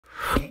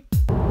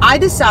I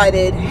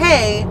decided,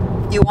 hey,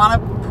 you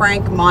want to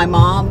prank my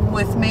mom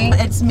with me?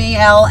 It's me,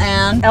 Elle,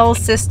 and Elle's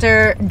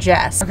sister,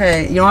 Jess.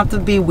 Okay, you don't have to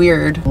be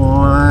weird.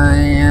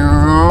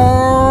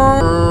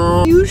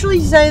 You usually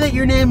say that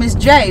your name is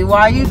Jay.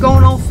 Why are you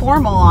going all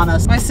formal on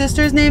us? My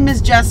sister's name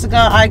is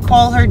Jessica. I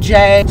call her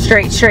Jay.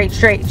 Straight.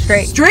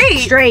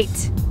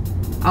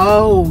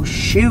 Oh,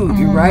 shoot,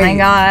 you're right. Oh my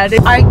God.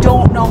 I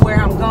don't know where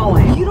I'm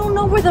going. You don't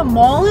know where the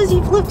mall is?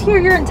 You've lived here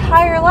your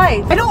entire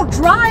life. I don't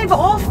drive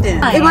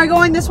often. Am I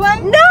going this way?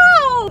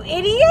 No,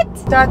 idiot.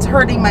 That's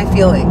hurting my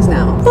feelings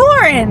now.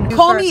 Lauren.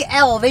 Call me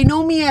Elle. They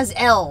know me as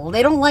Elle.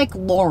 They don't like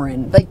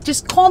Lauren. Like,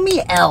 just call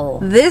me Elle.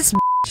 This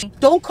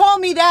Don't call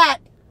me that.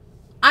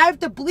 I have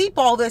to bleep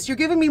all this. You're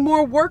giving me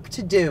more work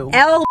to do.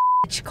 Elle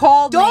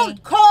called me.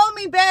 Don't call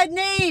me bad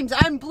names.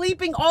 I'm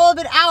bleeping all of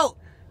it out.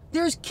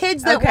 There's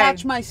kids that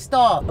watch my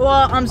stuff. Well,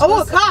 I'm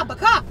supposed a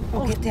cop.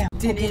 Oh, get down.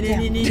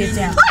 Get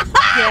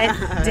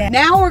down.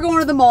 Now we're going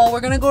to the mall.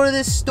 We're going to go to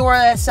this store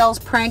that sells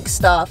prank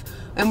stuff.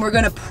 And we're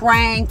going to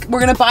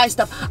buy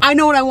stuff. I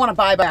know what I want to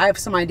buy, but I have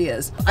some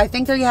ideas. I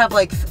think they have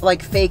like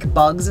fake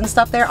bugs and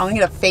stuff there. I'm going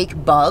to get a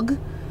fake bug.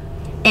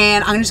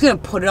 And I'm just going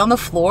to put it on the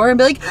floor and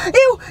be like,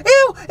 ew,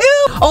 ew,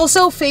 ew.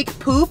 Also fake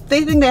poop.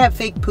 They think they have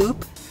fake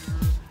poop.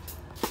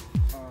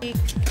 Fake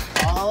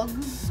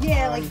bugs?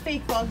 Yeah, like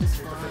fake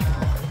bugs.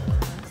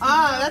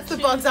 Ah, that's the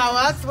bugs out.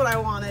 That's what I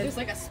wanted. There's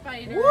like a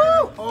spider.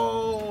 Woo!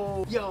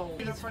 Oh, yo.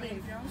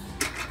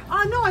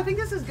 No, I think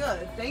this is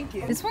good. Thank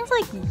you. This one's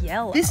like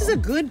yellow. This is a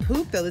good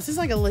poop though. This is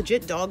like a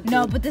legit dog poop.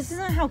 No, but this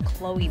isn't how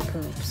Chloe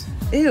poops.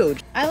 Ew.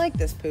 I like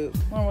this poop.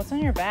 Well, what's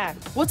on your back?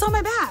 What's on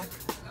my back?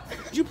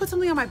 Did you put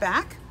something on my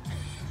back?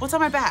 What's on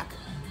my back?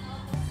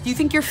 Do you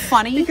think you're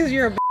funny? Because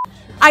you're a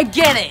I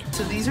get it.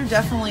 So these are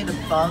definitely the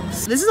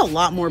bugs. This is a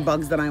lot more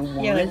bugs than I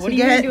wanted Yeah, like, what to are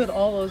you get. gonna do with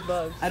all those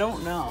bugs? I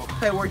don't know.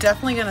 Okay, we're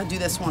definitely gonna do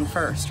this one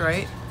first,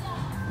 right?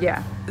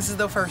 Yeah. This is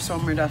the first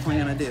one we're definitely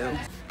gonna do.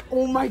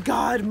 Oh my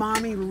God,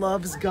 mommy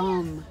loves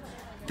gum.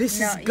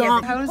 This is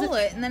gum. Yeah, how does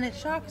it? And then it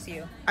shocks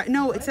you.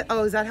 No, it's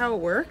oh, is that how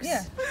it works?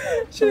 Yeah.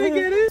 Should I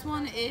get it? This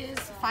one is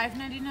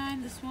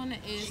 $5.99. This one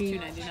is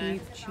 $2.99.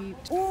 Cheap.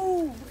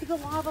 Ooh, look at the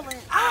lava lamp.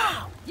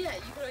 Ah! Yeah,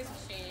 you could always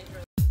exchange.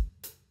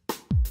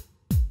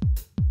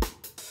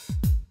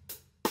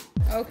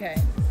 Okay.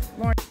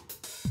 Lauren.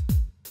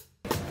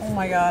 Oh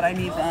my God, I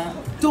need that.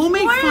 Don't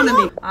make fun of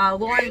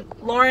me.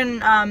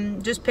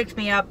 Lauren just picked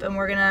me up and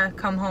we're gonna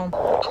come home.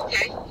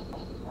 Okay.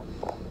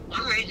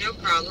 All right, no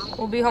problem.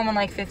 We'll be home in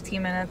like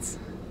 15 minutes.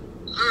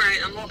 All right,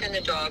 I'm walking the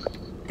dog.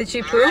 Did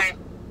she All poop? right.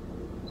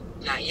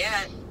 Not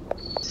yet.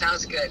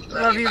 Sounds good.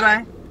 Love you,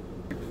 bye.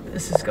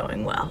 This is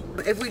going well.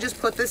 If we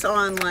just put this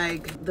on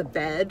like the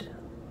bed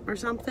or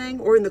something,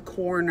 or in the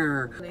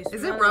corner.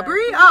 Is it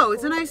rubbery? Oh,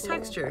 it's a nice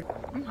texture.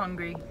 I'm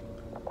hungry.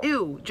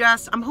 Ew,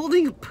 Jess, I'm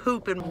holding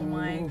poop in. Oh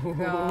my Oh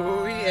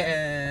God.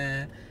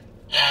 yeah.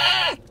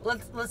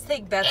 Let's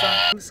take bets on.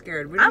 I'm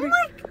scared.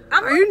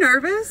 Are you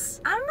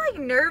nervous? I'm like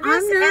nervous.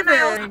 I'm and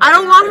nervous. I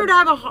don't want her to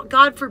have a,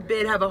 God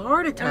forbid, have a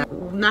heart attack.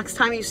 Next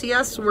time you see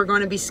us, we're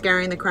going to be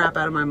scaring the crap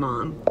out of my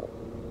mom.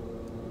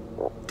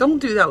 Don't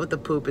do that with the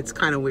poop. It's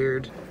kind of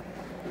weird.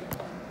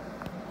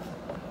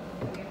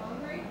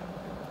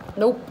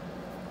 Nope.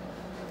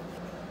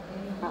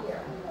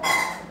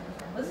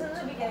 Listen to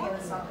the beginning of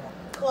the song.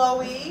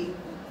 Chloe.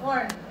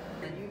 Lauren.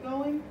 Are you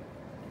going?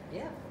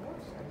 Yeah, of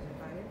course. I was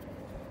invited.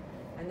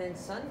 And then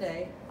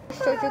Sunday.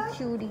 Such a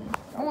cutie.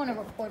 I want to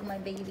record my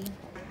baby.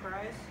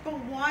 But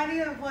why do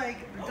you have like...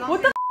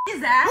 What the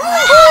is that?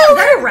 Is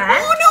that a rat?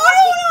 Oh,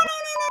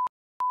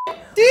 no.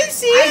 Do you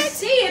see it? I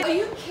see it. Are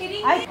you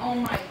kidding me? Oh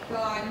my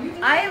God.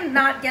 I am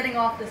not getting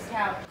off this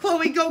couch.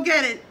 Chloe, go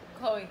get it.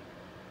 Chloe.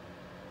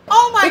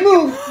 Oh my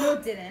God. No,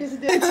 it didn't.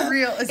 It's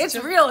real. It's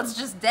real. It's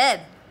just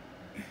dead.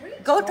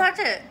 Go touch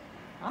it.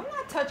 I'm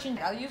not touching.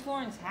 I'll use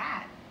Lauren's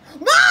hat.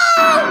 No!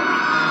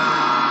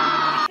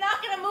 It's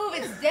not gonna move.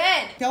 It's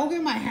dead. Don't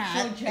get my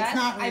hat. So Jess, It's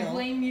not real. I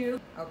blame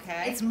you.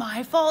 Okay. It's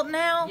my fault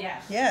now.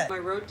 Yes. Yeah. My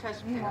road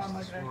test passed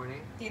this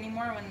morning.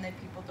 Anymore when the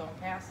people don't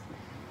pass.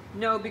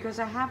 No, because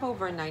I have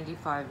over a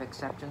 95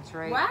 acceptance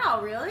rate.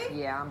 Wow, really?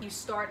 Yeah. You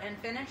start and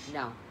finish?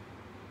 No.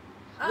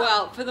 Oh.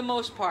 Well, for the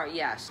most part,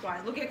 yes.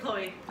 Look at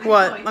Chloe.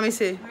 What? Let me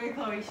see. Look at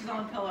Chloe. She's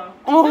on the pillow.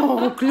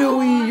 Oh,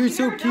 Chloe, you're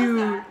so cute.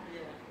 No.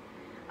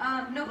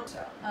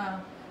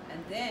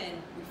 And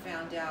then we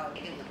found out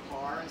in the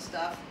car and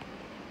stuff.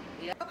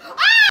 Yeah.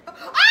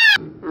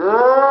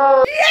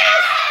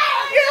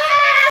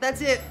 That's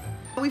it.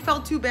 We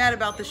felt too bad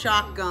about the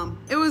shock gum.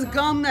 It was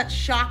gum that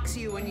shocks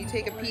you when you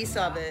take a piece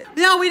of it.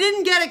 No, we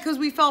didn't get it because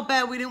we felt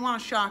bad. We didn't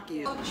want to shock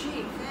you. Oh,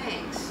 gee,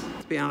 thanks.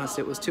 To be honest,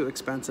 it was too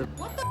expensive.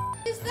 What the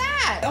is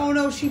that? Oh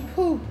no, she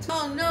pooped.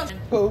 Oh, no.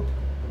 Poop.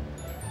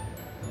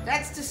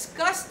 That's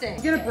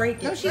disgusting. You're gonna break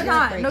it. No, she's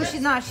not. No,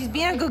 she's not. She's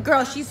being a good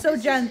girl. She's so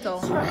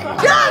gentle.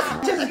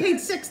 Yes! Just paid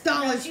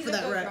 $6 for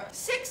that rat.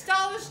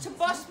 $6 to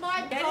bust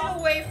my Get it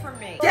away from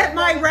me. Get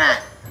my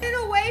rat. Get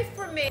it away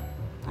from me.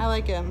 I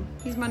like him.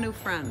 He's my new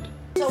friend.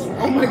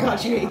 Oh my God,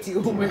 she hates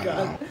you. Oh my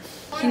God.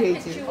 She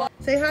hates you.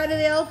 Say hi to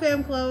the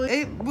eLLFAM, Chloe.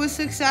 It was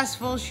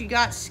successful. She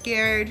got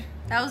scared.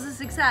 That was a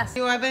success. Do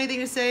you have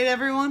anything to say to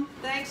everyone?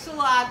 Thanks a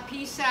lot.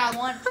 Peace out.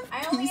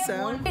 I only Peace have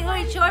out. one.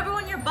 Wait, show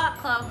everyone your butt,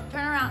 Chloe.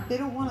 Turn around. They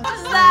don't want to.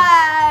 What's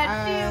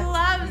that? She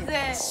loves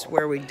I it.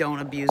 swear we don't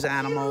abuse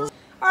animals.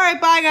 All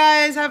right, bye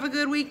guys. Have a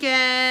good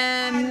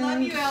weekend. I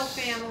love you, L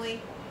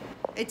family.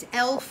 It's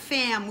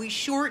eLLFAM. We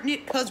shorten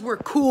it because we're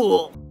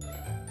cool.